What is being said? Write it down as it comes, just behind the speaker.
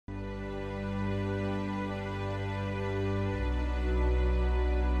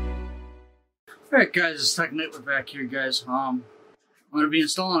Alright guys, it's Tech Nick. We're back here guys. I'm going to be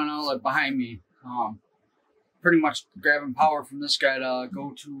installing an outlet behind me. Pretty much grabbing power from this guy to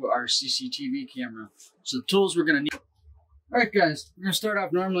go to our CCTV camera. So the tools we're going to need. Alright guys, we're going to start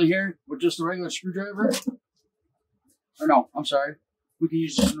off normally here with just a regular screwdriver. Or no, I'm sorry. We can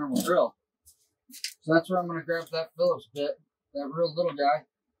use just a normal drill. So that's where I'm going to grab that Phillips bit, that real little guy,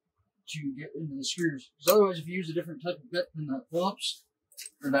 to get into the screws. Because otherwise if you use a different type of bit than that Phillips,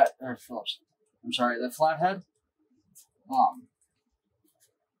 that flathead,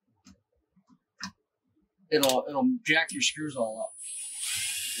 it'll jack your screws all up.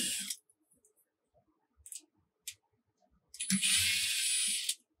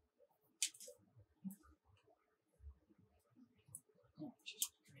 Oh, Jesus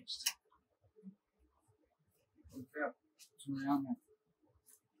Christ. Holy crap, it's really on there.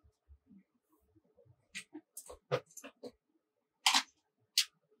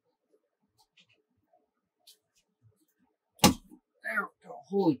 There we go.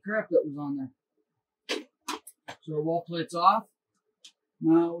 Holy crap, that was on there. So our wall plate's off.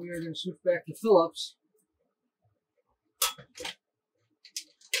 Now we are going to switch back to Phillips.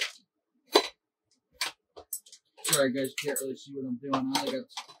 Sorry guys, you can't really see what I'm doing. I'm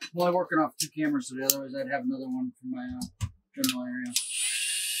only working off 2 cameras today, otherwise I'd have another one for my general area.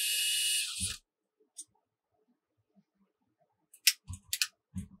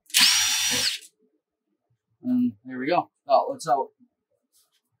 And there we go. Oh, it's out.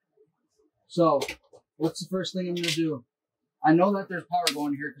 So, what's the first thing I'm going to do? I know that there's power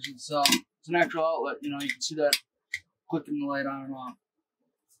going here because it's an actual outlet. You know, you can see that clicking the light on and off.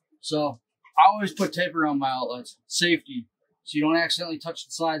 So, I always put tape around my outlets. Safety. So you don't accidentally touch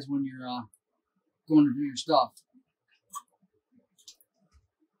the sides when you're going to do your stuff.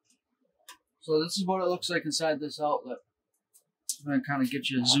 So this is what it looks like inside this outlet. I'm going to kind of get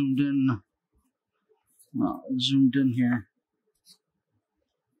you zoomed in here.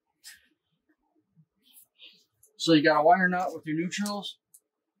 So you got a wire nut with your neutrals,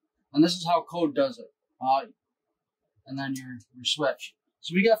 and this is how code does it. And then your switch.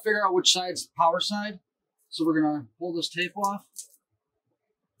 So we got to figure out which side's the power side. So we're gonna pull this tape off.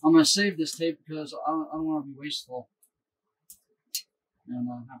 I'm gonna save this tape because I don't want to be wasteful, and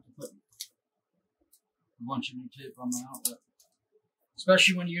have to put a bunch of new tape on my outlet.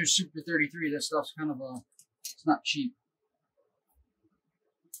 Especially when you use Super 33, this stuff's kind of it's not cheap.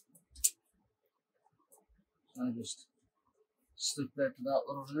 So I just stick that to that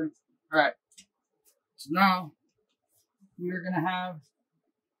over there. Alright, so now we are going to have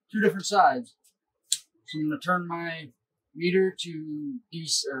 2 different sides. So I'm going to turn my meter to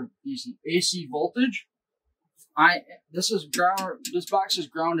AC voltage. This box is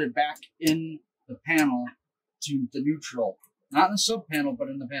grounded back in the panel to the neutral. Not in the sub panel, but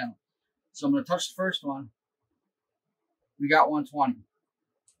in the panel. So I'm going to touch the first one. We got 120.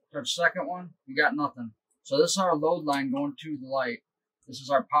 Touch the second one. We got nothing. So this is our load line going to the light. This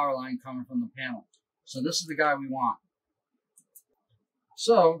is our power line coming from the panel. So this is the guy we want.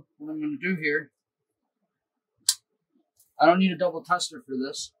 So what I'm going to do here, I don't need a double tester for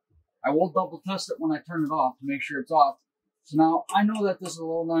this. I will double test it when I turn it off to make sure it's off. So now I know that this is a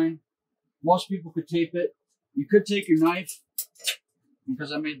load line. Most people could tape it. You could take your knife,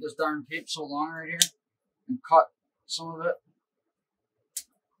 because I made this darn tape so long right here, and cut some of it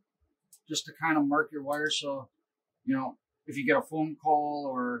just to kind of mark your wire. So, you know, if you get a phone call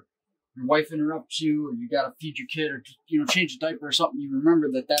or your wife interrupts you, or you got to feed your kid, or, you know, change a diaper or something, you remember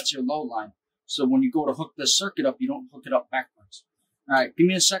that that's your load line. So when you go to hook this circuit up, you don't hook it up backwards. All right, give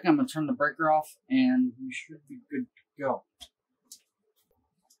me a second. I'm going to turn the breaker off, and we should be good to go.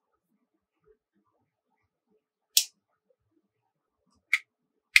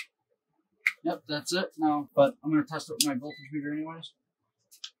 Yep, that's it now, but I'm going to test it with my voltage meter anyways.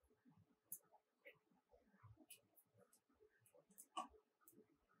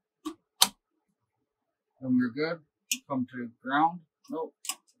 And we're good. Come to ground. Nope.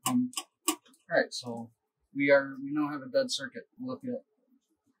 Alright, so we now have a dead circuit. Look at it.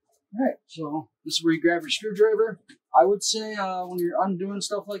 Alright, so this is where you grab your screwdriver. I would say when you're undoing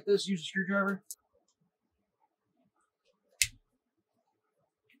stuff like this, use a screwdriver.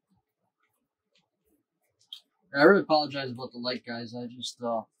 I really apologize about the light, guys. I just,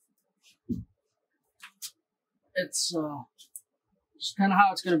 it's just kind of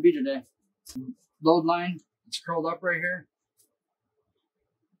how it's going to be today. Load line, it's curled up right here.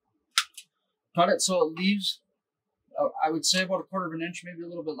 Cut it so it leaves, I would say about 1/4 of an inch, maybe a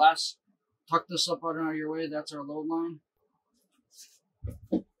little bit less. Tuck this up out of your way. That's our load line.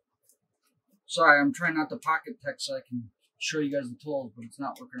 Sorry, I'm trying not to pocket text so I can show you guys the tools, but it's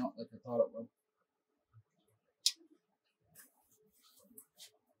not working out like I thought it would.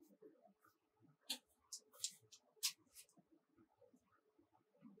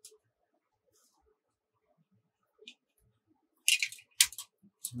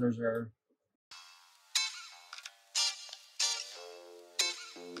 So there's our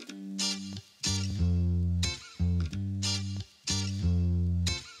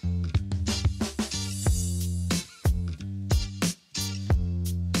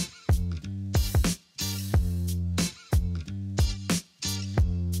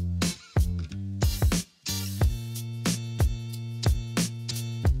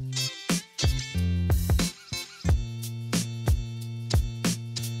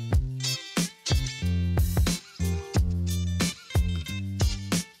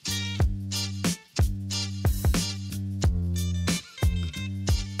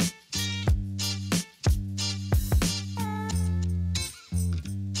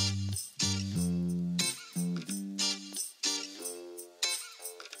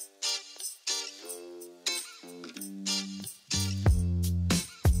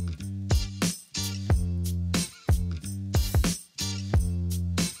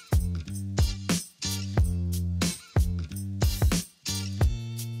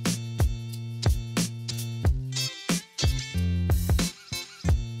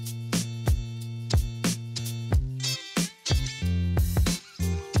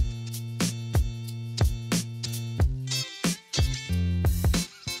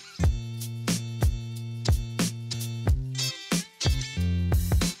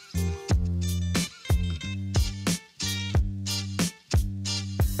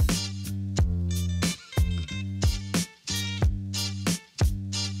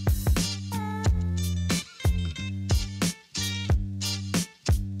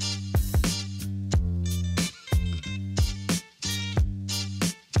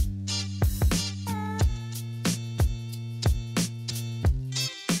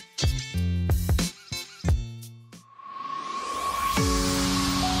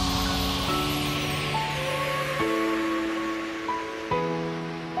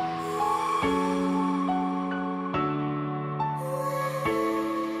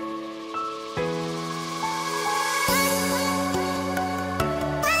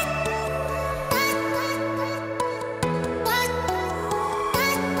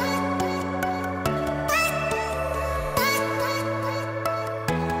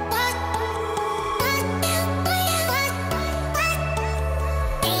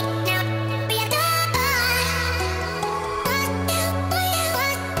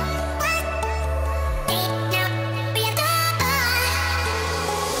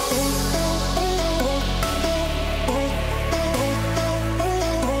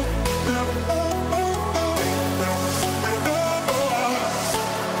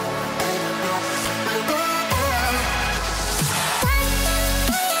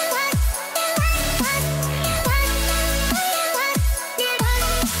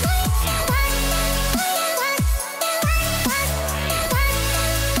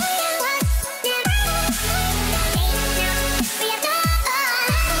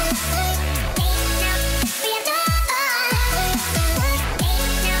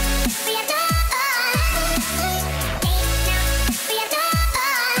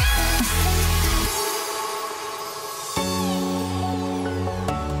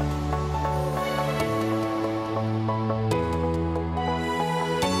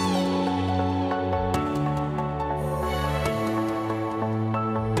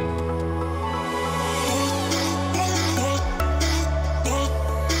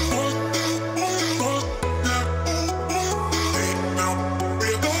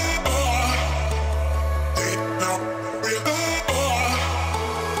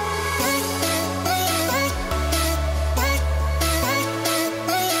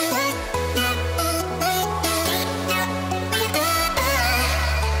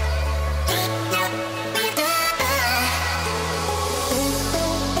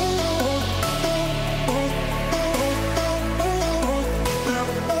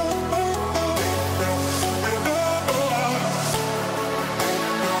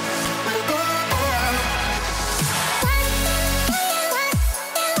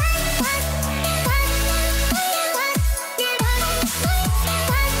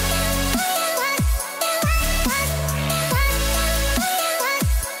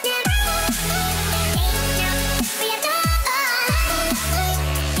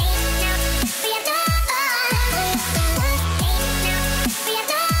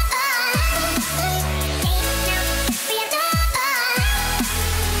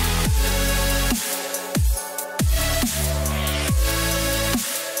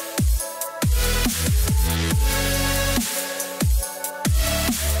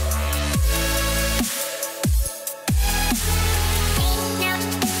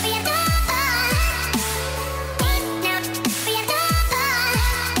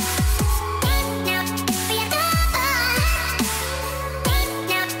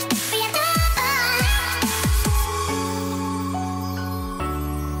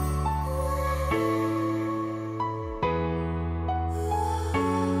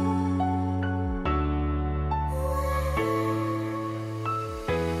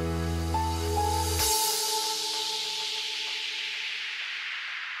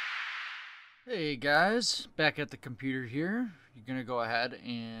Hey guys, back at the computer here. You're going to go ahead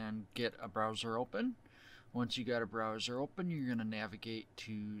and get a browser open. Once you got a browser open, you're going to navigate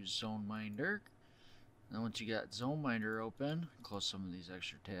to ZoneMinder. And once you got ZoneMinder open, close some of these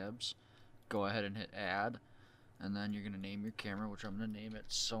extra tabs. Go ahead and hit add. And then you're going to name your camera, which I'm going to name it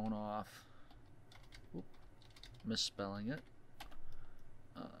Sonoff. Oop, misspelling it.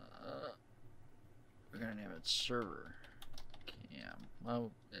 We're going to name it server cam.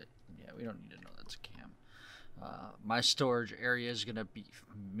 Well, yeah, we don't need to know that's a cam. My storage area is going to be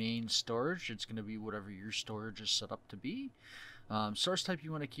main storage. It's going to be whatever your storage is set up to be. Source type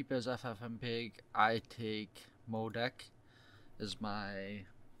you want to keep as FFmpeg. I take modec as my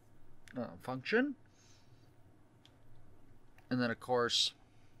function. And then, of course,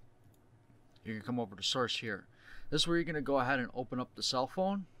 you're going to come over to source here. This is where you're going to go ahead and open up the cell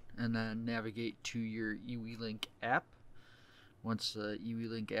phone and then navigate to your EWLink app. Once the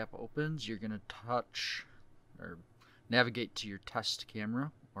EWLink app opens, you're going to touch or navigate to your test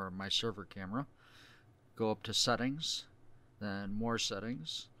camera or my server camera. Go up to settings, then more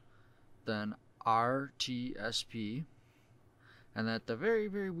settings, then RTSP, and then at the very,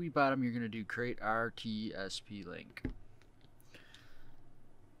 very wee bottom, you're going to do create RTSP link.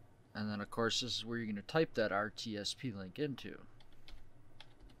 And then, of course, this is where you're going to type that RTSP link into.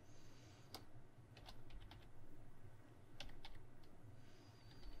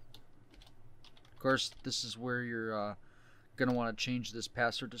 Of course, this is where you're going to want to change this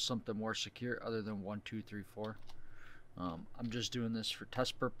password to something more secure other than 1234. I'm just doing this for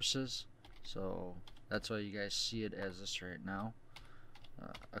test purposes, so that's why you guys see it as this right now.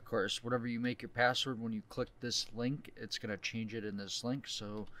 Of course, whatever you make your password, when you click this link, it's going to change it in this link,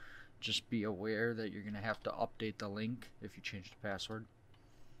 so just be aware that you're going to have to update the link if you change the password.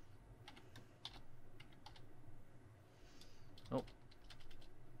 Oh.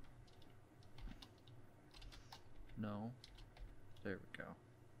 No. There we go.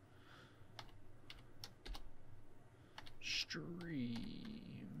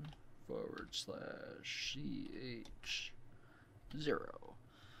 stream/ch0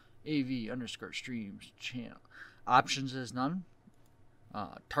 AV_streams channel. Options is none.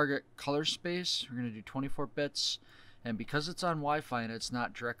 Target color space, we're going to do 24 bits. And because it's on Wi-Fi and it's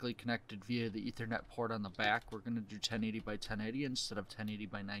not directly connected via the Ethernet port on the back, we're going to do 1080 by 1080 instead of 1080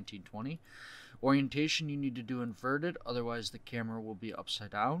 by 1920. Orientation, you need to do inverted, otherwise the camera will be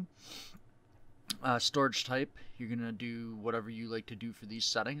upside down. Storage type, you're going to do whatever you like to do for these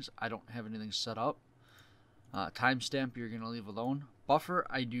settings. I don't have anything set up. Timestamp, you're going to leave alone. Buffer,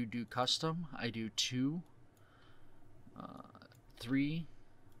 I do custom. I do 2, 3,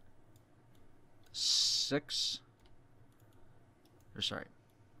 6, or sorry,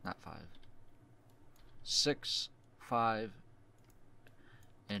 not 5, 6, 5,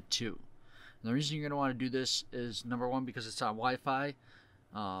 and 2. And the reason you're going to want to do this is, number one, because it's on Wi-Fi.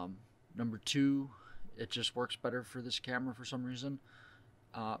 Number two, it just works better for this camera for some reason.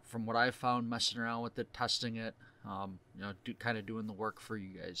 From what I found messing around with it, testing it, kind of doing the work for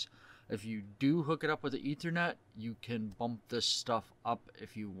you guys. If you do hook it up with the Ethernet, you can bump this stuff up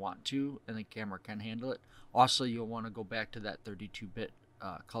if you want to, and the camera can handle it. Also, you'll want to go back to that 32-bit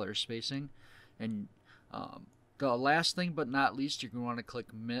color spacing. And the last thing but not least, you're going to want to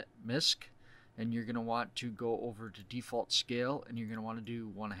click MISC, and you're going to want to go over to default scale, and you're going to want to do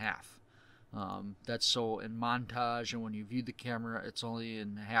 1/2. That's so in montage and when you view the camera, it's only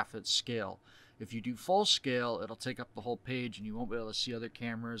in half its scale. If you do full scale, it'll take up the whole page and you won't be able to see other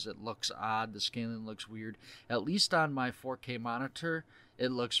cameras. It looks odd. The scaling looks weird. At least on my 4K monitor, it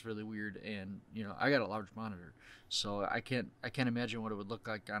looks really weird. And I got a large monitor, so I can't imagine what it would look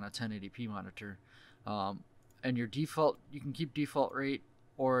like on a 1080p monitor. And your default, you can keep default rate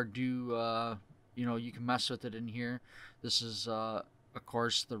or do you can mess with it in here. This is of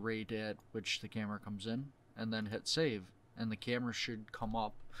course the rate at which the camera comes in, and then hit save, and the camera should come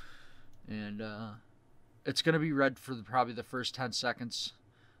up. And it's going to be red for probably the first 10 seconds.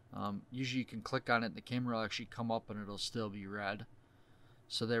 Usually you can click on it and the camera will actually come up and it'll still be red.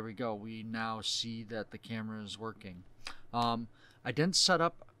 So there we go. We now see that the camera is working. I didn't set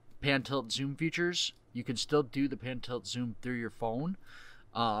up pan tilt zoom features. You can still do the pan tilt zoom through your phone.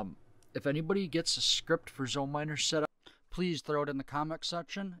 If anybody gets a script for ZoneMinder set up, please throw it in the comment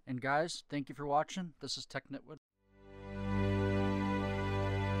section. And guys, thank you for watching. This is TechNitwood.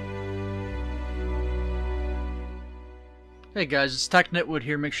 Hey guys, it's TechNitwood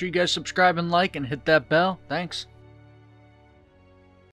here. Make sure you guys subscribe and like and hit that bell. Thanks.